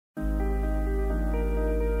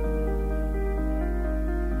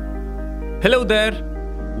Hello there,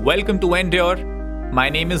 welcome to Endure. My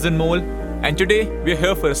name is Anmol, and today we're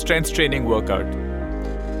here for a strength training workout.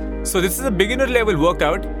 So, this is a beginner level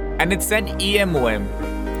workout and it's an EMOM.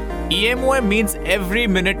 EMOM means every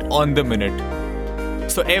minute on the minute.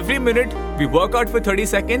 So, every minute we work out for 30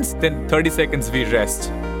 seconds, then 30 seconds we rest.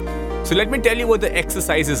 So, let me tell you what the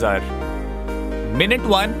exercises are. Minute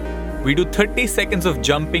 1, we do 30 seconds of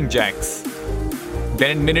jumping jacks.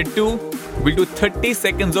 Then in minute 2, we'll do 30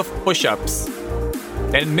 seconds of push-ups.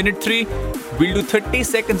 Then in minute 3, we'll do 30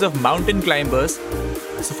 seconds of mountain climbers.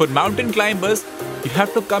 So for mountain climbers, you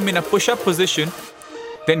have to come in a push-up position,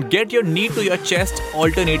 then get your knee to your chest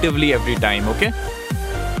alternatively every time, okay?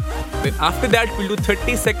 Then after that, we'll do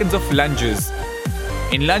 30 seconds of lunges.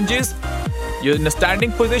 In lunges, you're in a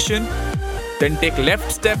standing position, then take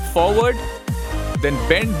left step forward, then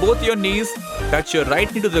bend both your knees, touch your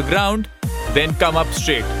right knee to the ground, then come up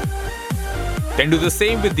straight. Then do the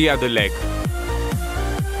same with the other leg.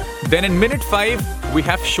 Then in minute 5, we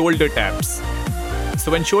have shoulder taps.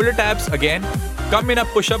 So in shoulder taps, again, come in a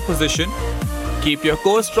push-up position, keep your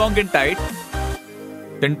core strong and tight,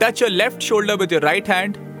 then touch your left shoulder with your right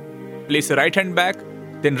hand, place your right hand back,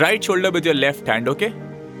 then right shoulder with your left hand, okay?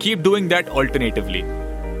 Keep doing that alternatively.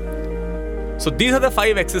 So these are the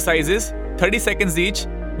 5 exercises, 30 seconds each.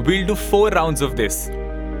 We'll do 4 rounds of this,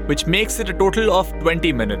 which makes it a total of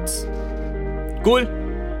 20 minutes. Cool?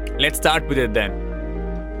 Let's start with it then.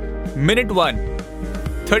 Minute 1,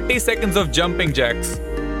 30 seconds of jumping jacks.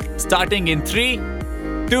 Starting in 3,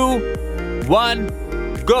 2,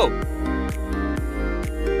 1, go!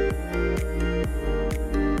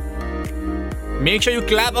 Make sure you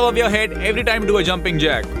clap above your head every time you do a jumping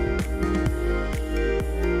jack.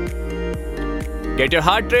 Get your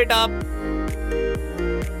heart rate up.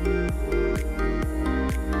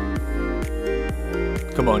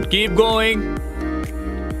 Come on, keep going.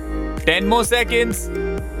 10 more seconds.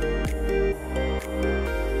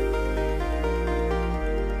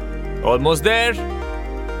 Almost there.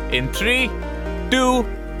 In 3, 2,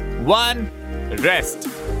 1, rest.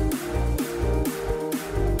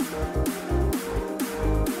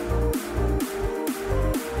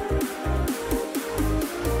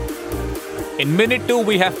 In minute 2,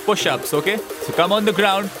 we have push-ups, okay? So come on the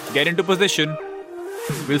ground, get into position.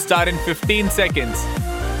 We'll start in 15 seconds.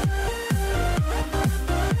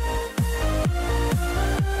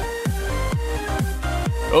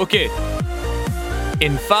 Okay.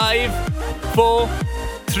 In 5, 4,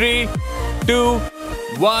 3, 2,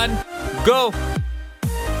 1, go.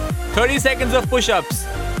 30 seconds of push-ups.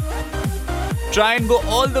 Try and go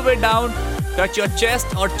all the way down, touch your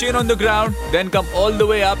chest or chin on the ground, then come all the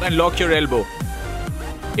way up and lock your elbow.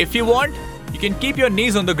 If you want, you can keep your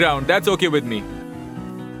knees on the ground. That's okay with me.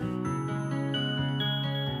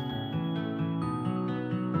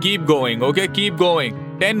 Keep going, okay? Keep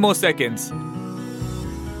going. 10 more seconds.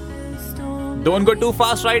 Don't go too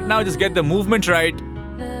fast right now, just get the movement right.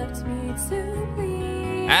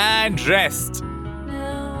 And rest.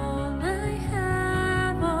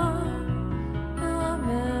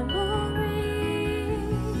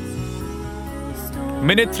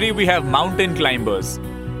 Minute 3, we have mountain climbers.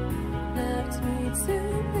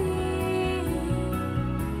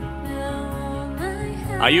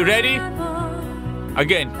 Are you ready?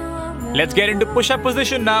 Again, let's get into push-up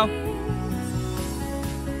position now.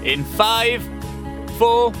 In 5,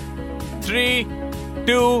 4, 3,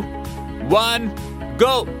 2, 1,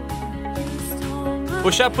 go.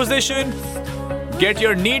 Push-up position. Get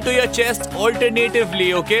your knee to your chest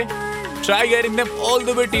alternatively, okay? Try getting them all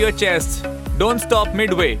the way to your chest. Don't stop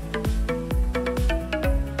midway.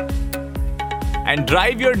 And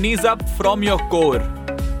drive your knees up from your core.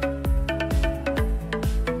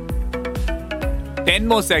 10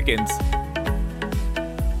 more seconds.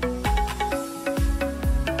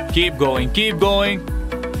 Keep going, keep going.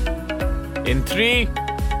 In 3,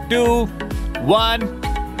 2, 1,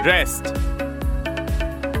 rest.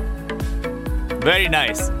 Very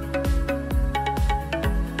nice.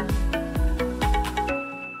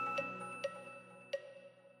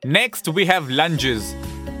 Next, we have lunges.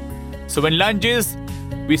 So in lunges,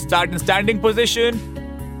 we start in standing position.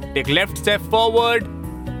 Take left step forward.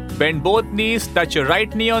 Bend both knees, touch your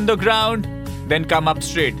right knee on the ground, then come up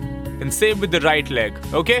straight. And same with the right leg,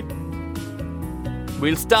 okay?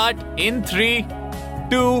 We'll start in 3,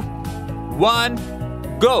 2,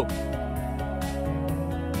 1, go.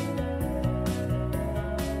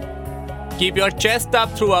 Keep your chest up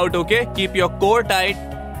throughout, okay? Keep your core tight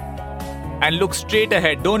and look straight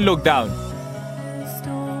ahead. Don't look down.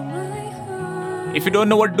 If you don't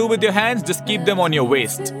know what to do with your hands, just keep them on your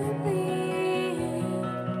waist.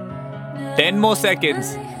 10 more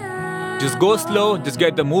seconds. Just go slow, just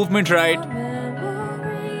get the movement right.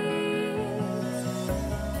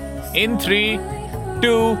 In 3,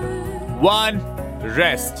 2, 1,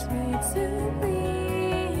 rest.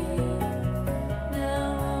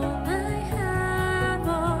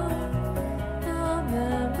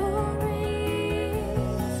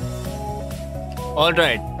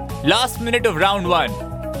 Alright, last minute of round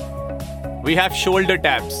 1. We have shoulder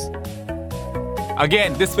taps.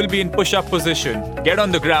 Again, this will be in push-up position. Get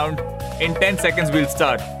on the ground. In 10 seconds, we'll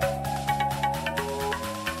start.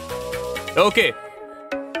 Okay.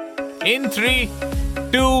 In 3,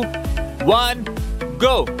 2, 1,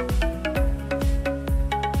 go.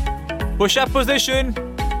 Push-up position.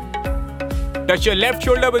 Touch your left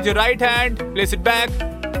shoulder with your right hand. Place it back.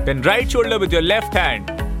 Then right shoulder with your left hand.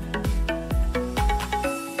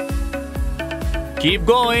 Keep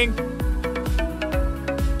going.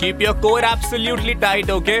 Keep your core absolutely tight,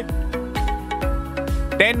 okay?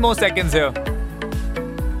 10 more seconds here.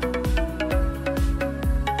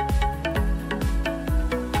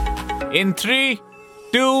 In 3,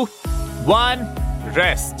 2, 1,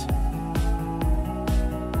 rest.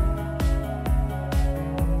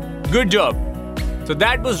 Good job. So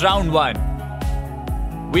that was round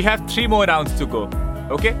 1. We have 3 more rounds to go,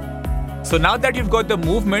 okay? So now that you've got the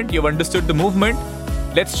movement, you've understood the movement,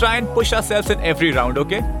 let's try and push ourselves in every round,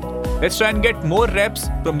 okay? Let's try and get more reps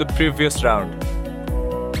from the previous round.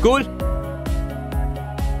 Cool?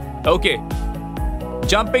 Okay.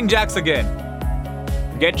 Jumping jacks again.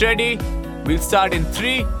 Get ready. We'll start in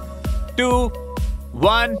 3, 2,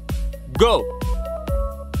 1, go.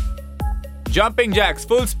 Jumping jacks,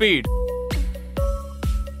 full speed.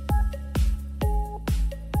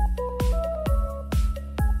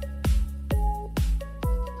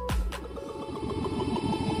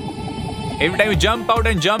 Every time you jump out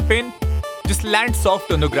and jump in, just land soft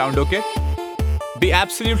on the ground, okay? Be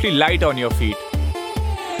absolutely light on your feet.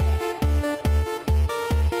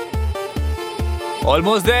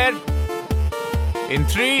 Almost there. In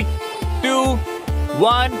 3, 2,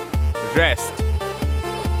 1, rest.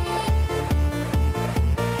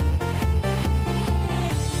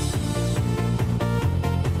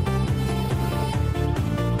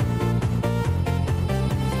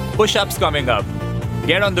 Push-ups coming up.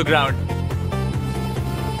 Get on the ground.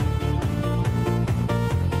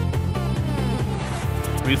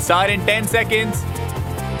 We'll start in 10 seconds.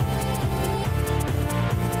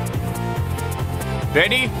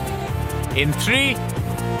 Ready? In 3,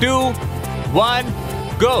 2, 1,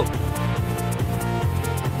 go.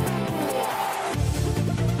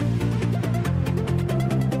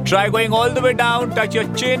 Try going all the way down, touch your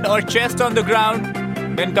chin or chest on the ground,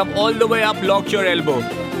 then come all the way up, lock your elbow.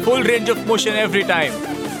 Full range of motion every time.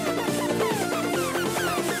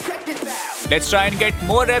 Let's try and get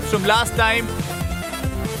more reps from last time.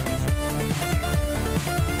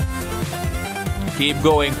 Keep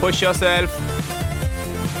going, push yourself.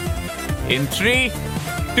 In 3,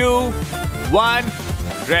 2, 1,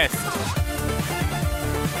 rest.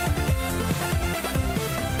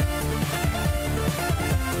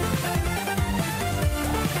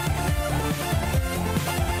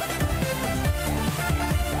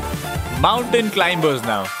 Mountain climbers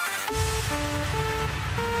now.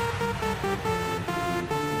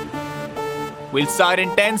 We'll start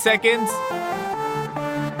in 10 seconds.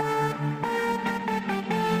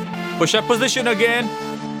 Push-up position again.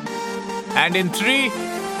 And in 3,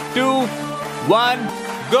 2, 1,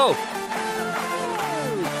 go.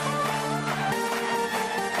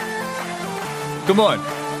 Come on.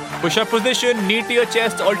 Push-up position, knee to your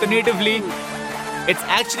chest alternatively. It's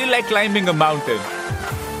actually like climbing a mountain.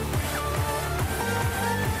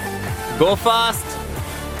 Go fast.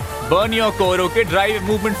 Burn your core, okay? Drive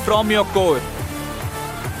movement from your core.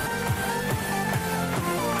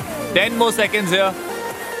 10 more seconds here.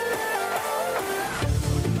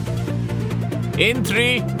 In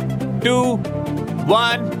 3, 2,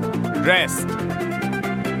 1, rest.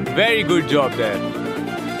 Very good job there.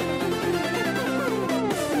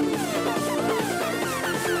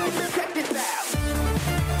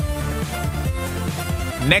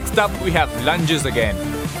 Next up, we have lunges again.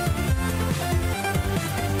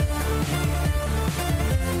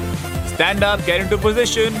 Stand up, get into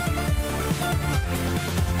position.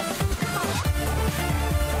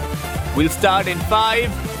 We'll start in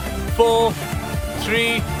 5, 4,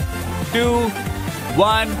 3, 2,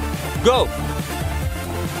 1, go.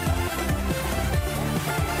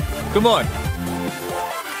 Come on.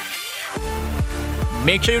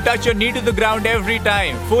 Make sure you touch your knee to the ground every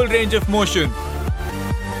time. Full range of motion.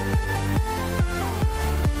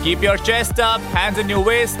 Keep your chest up, hands in your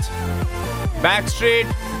waist. Back straight.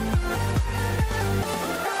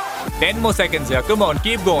 10 more seconds here. Come on,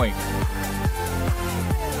 keep going.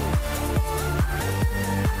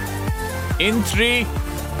 In 3,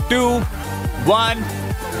 2, 1,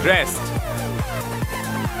 rest.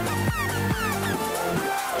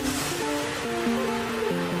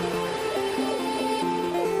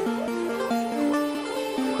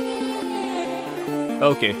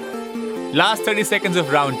 Okay, last 30 seconds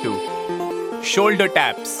of round 2. Shoulder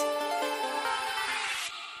taps.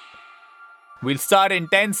 We'll start in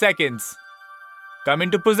 10 seconds. Come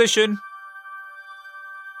into position.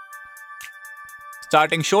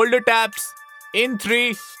 Starting shoulder taps in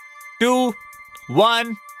 3, 2,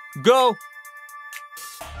 1, go.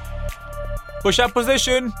 Push up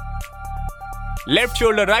position. Left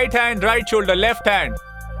shoulder, right hand, right shoulder, left hand.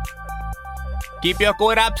 Keep your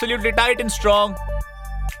core absolutely tight and strong.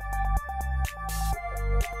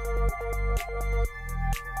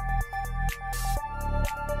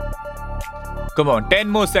 Come on, 10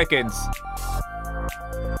 more seconds.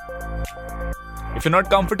 If you're not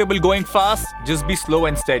comfortable going fast, just be slow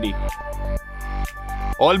and steady.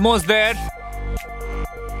 Almost there.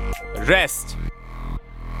 Rest.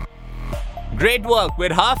 Great work,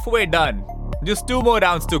 we're halfway done. Just 2 more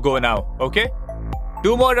rounds to go now, okay?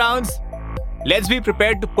 2 more rounds. Let's be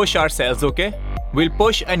prepared to push ourselves, okay? We'll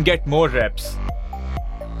push and get more reps.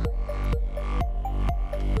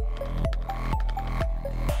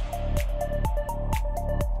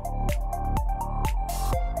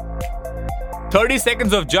 "30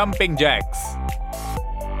 seconds of jumping jacks.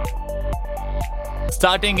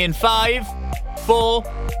 Starting in 5, 4,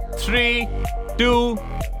 3, 2,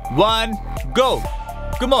 1, go.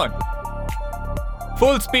 Come on.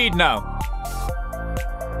 Full speed now.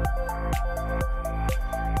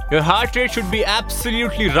 Your heart rate should be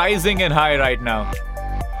absolutely rising and high right now.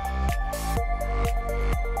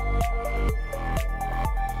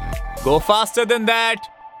 Go faster than that.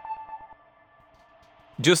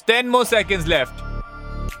 Just 10 more seconds left.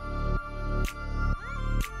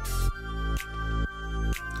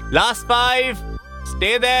 Last 5.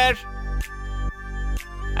 Stay there.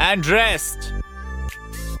 And rest.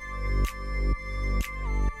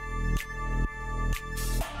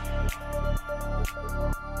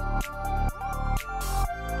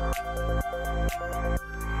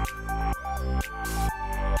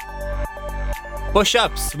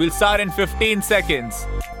 Push-ups will start in 15 seconds.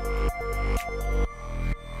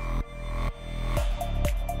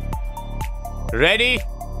 Ready?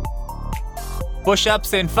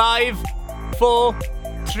 Push-ups in 5, 4,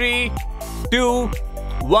 3, 2,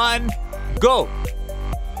 1, go.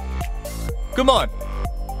 Come on.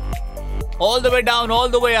 All the way down, all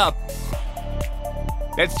the way up.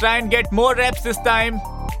 Let's try and get more reps this time.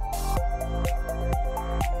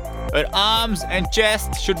 Our arms and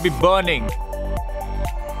chest should be burning.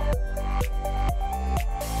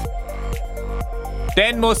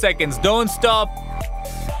 10 more seconds, don't stop.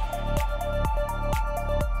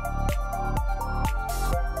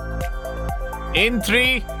 In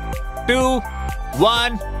 3, 2,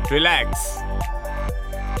 1, relax.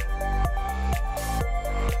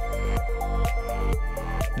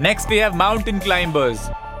 Next we have mountain climbers.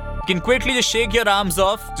 You can quickly just shake your arms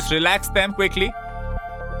off, just relax them quickly.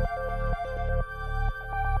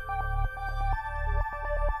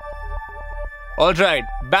 Alright,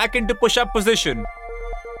 back into push-up position.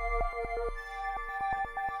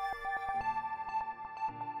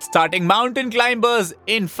 Starting mountain climbers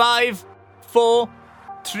in 5, 4,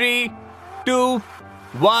 3, 2,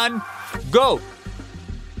 1, go.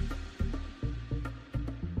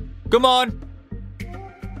 Come on.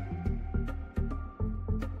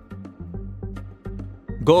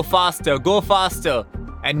 Go faster.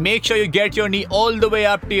 And make sure you get your knee all the way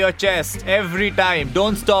up to your chest every time.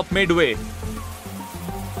 Don't stop midway.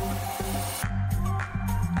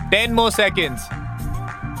 10 more seconds.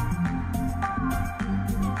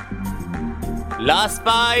 Last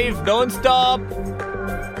 5, don't stop.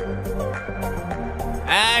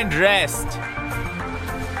 And rest.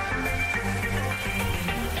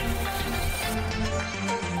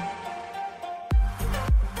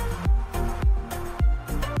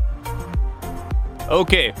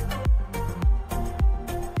 Okay.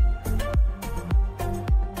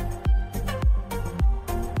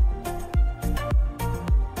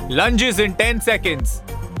 Lunges in 10 seconds.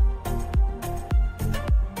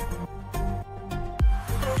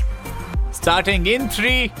 Starting in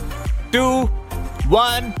 3, 2,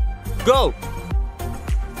 1, go.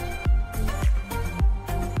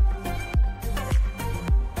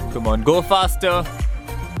 Come on, go faster.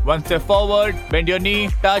 One step forward, bend your knee,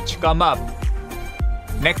 touch, come up.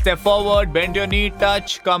 Next step forward, bend your knee,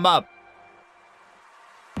 touch, come up.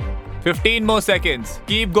 15 more seconds.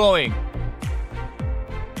 Keep going.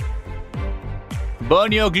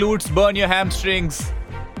 Burn your glutes, burn your hamstrings.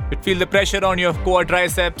 Feel the pressure on your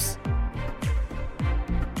quadriceps.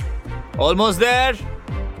 Almost there.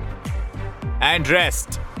 And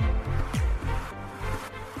rest.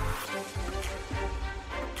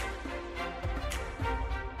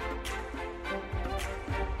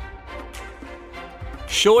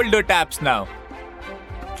 Shoulder taps now.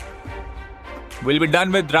 We'll be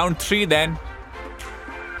done with round 3 then.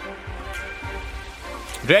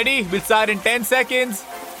 Ready? We'll start in 10 seconds.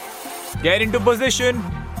 Get into position.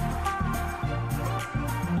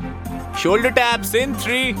 Shoulder taps in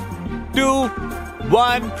 3, 2,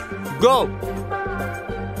 1, go.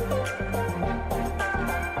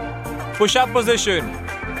 Push-up position.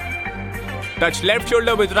 Touch left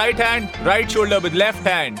shoulder with right hand, right shoulder with left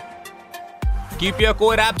hand. Keep your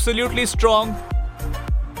core absolutely strong.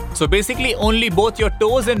 So basically only both your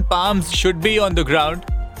toes and palms should be on the ground.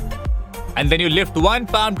 And then you lift one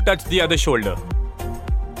palm to touch the other shoulder.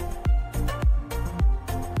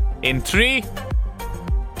 In 3,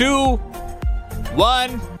 2,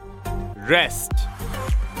 1, rest.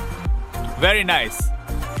 Very nice.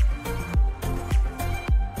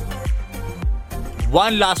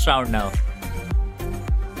 One last round now.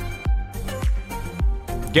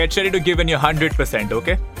 Get ready to give in your 100%,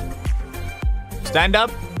 okay? Stand up.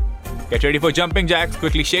 Get ready for jumping jacks.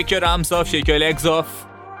 Quickly shake your arms off, shake your legs off.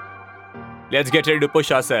 Let's get ready to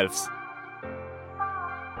push ourselves.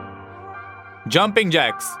 Jumping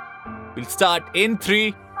jacks. We'll start in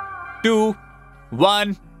 3, 2,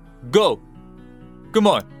 1, go. Come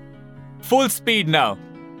on. Full speed now.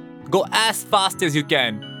 Go as fast as you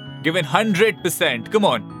can. Give in 100%. Come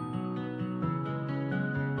on.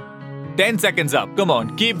 10 seconds up. Come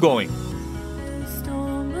on. Keep going.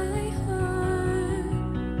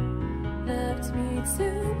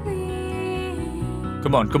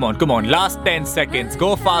 Come on, come on, come on. Last 10 seconds.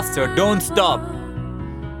 Go faster. Don't stop.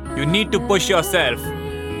 You need to push yourself.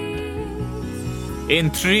 In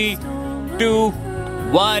 3, 2,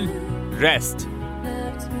 1, rest.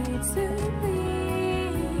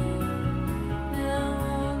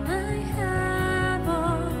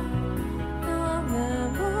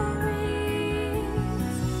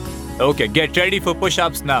 Okay, get ready for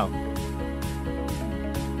push-ups now.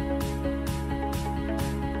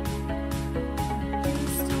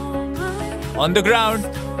 On the ground.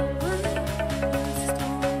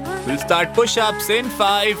 We'll start push-ups in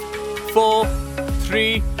 5, 4,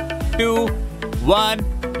 3, 2,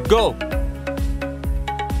 1, go.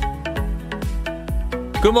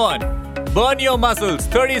 Come on. Burn your muscles.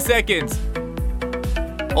 30 seconds.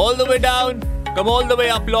 All the way down. Come all the way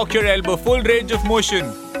up. Lock your elbow. Full range of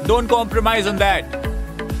motion. Don't compromise on that.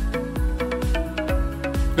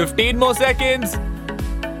 15 more seconds.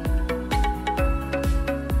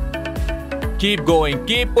 Keep going.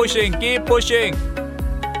 Keep pushing. Keep pushing.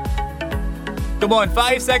 Come on.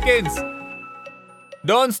 5 seconds.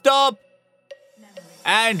 Don't stop.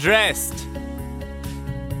 And rest.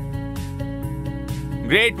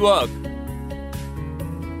 Great work.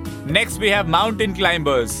 Next we have mountain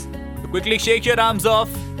climbers. Quickly shake your arms off.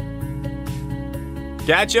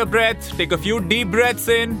 Catch your breath. Take a few deep breaths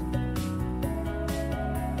in.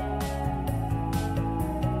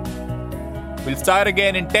 We'll start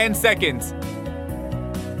again in 10 seconds.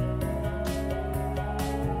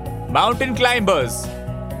 Mountain climbers.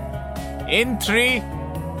 In 3,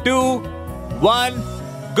 2, 1,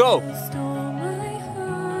 go.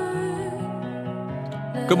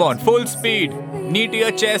 Come on, full speed. Knee to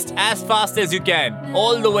your chest as fast as you can.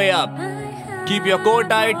 All the way up. Keep your core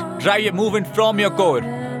tight. Drive your movement from your core.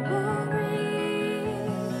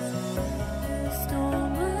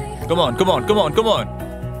 Come on, come on, come on, come on.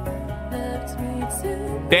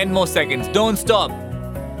 10 more seconds. Don't stop.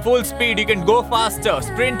 Full speed. You can go faster.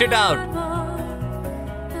 Sprint it out.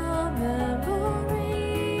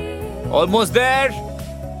 Almost there.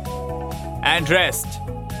 And rest.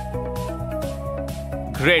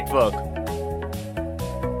 Great work.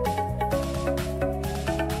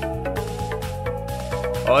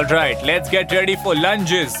 Alright, let's get ready for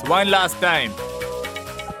lunges one last time.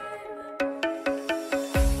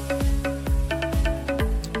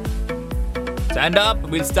 Stand up,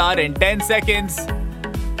 we'll start in 10 seconds.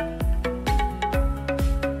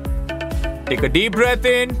 Take a deep breath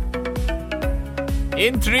in.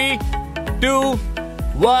 In 3, 2,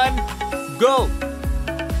 1, go.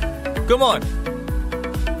 Come on.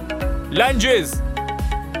 Lunges.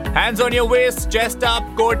 Hands on your waist, chest up,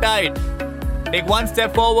 core tight. Take one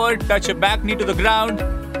step forward, touch your back knee to the ground,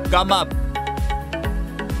 come up.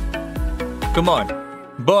 Come on.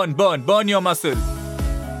 Burn, burn, burn your muscle.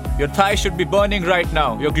 Your thighs should be burning right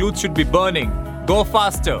now. Your glutes should be burning. Go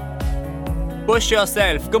faster. Push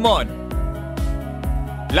yourself. Come on.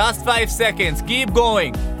 Last 5 seconds. Keep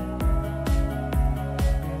going.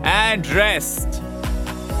 And rest.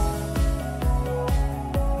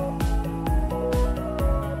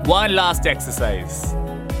 One last exercise.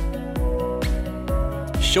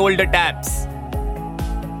 Shoulder taps.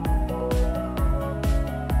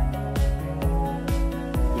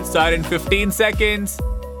 We'll start in 15 seconds.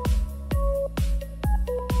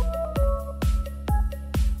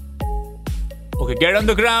 Okay, get on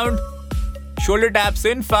the ground. Shoulder taps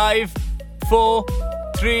in 5, 4,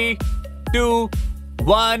 3, 2,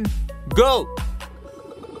 1, go.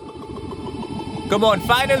 Come on,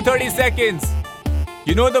 final 30 seconds.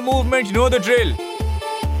 You know the movement, you know the drill.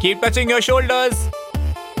 Keep touching your shoulders.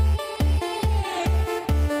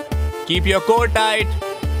 Keep your core tight.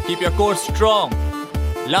 Keep your core strong.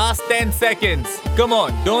 Last 10 seconds. Come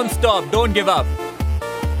on, don't stop, don't give up.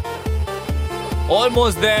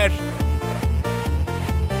 Almost there.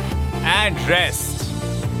 And rest.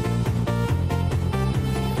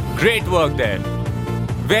 Great work there.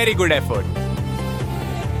 Very good effort.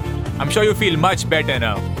 I'm sure you feel much better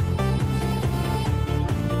now.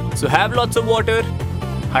 So have lots of water,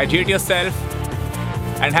 hydrate yourself,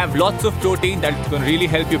 and have lots of protein that can really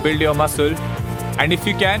help you build your muscle. And if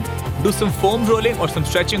you can, do some foam rolling or some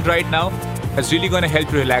stretching right now. That's really going to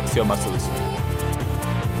help you relax your muscles.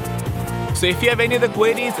 So if you have any other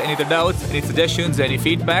queries, any other doubts, any suggestions, any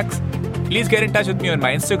feedbacks, please get in touch with me on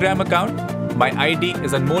my Instagram account. My ID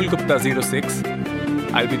is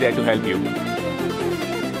AnmolGupta06. I'll be there to help you.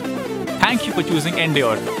 Thank you for choosing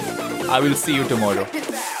Endure. I will see you tomorrow.